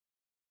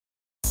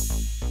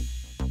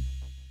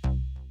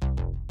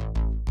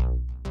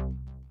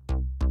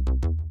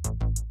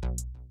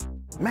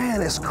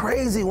Man, it's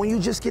crazy when you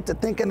just get to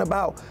thinking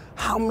about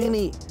how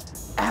many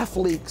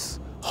athletes,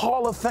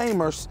 Hall of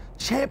Famers,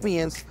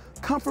 champions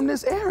come from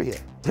this area.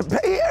 The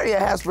Bay Area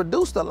has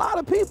produced a lot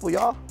of people,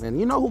 y'all. And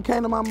you know who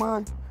came to my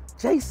mind?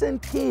 Jason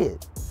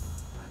Kidd.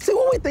 See,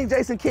 when we think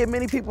Jason Kidd,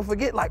 many people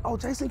forget, like, oh,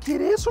 Jason Kidd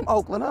is from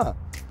Oakland, huh?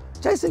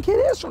 Jason Kidd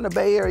is from the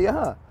Bay Area,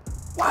 huh?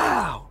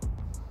 Wow.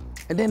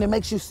 And then it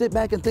makes you sit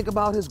back and think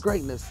about his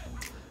greatness.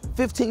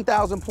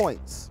 15,000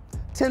 points,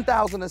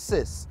 10,000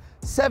 assists,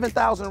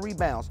 7,000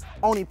 rebounds.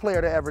 Only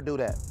player to ever do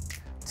that.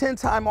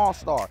 10-time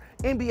All-Star,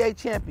 NBA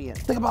champion.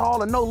 Think about all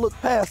the no-look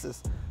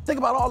passes. Think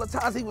about all the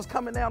times he was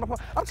coming down the point.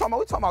 We're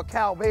talking about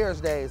Cal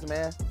Bears days,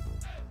 man.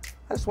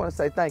 I just want to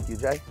say thank you,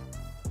 Jay.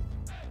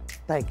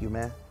 Thank you,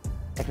 man.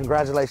 And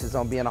congratulations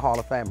on being a Hall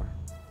of Famer.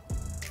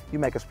 You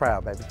make us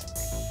proud, baby.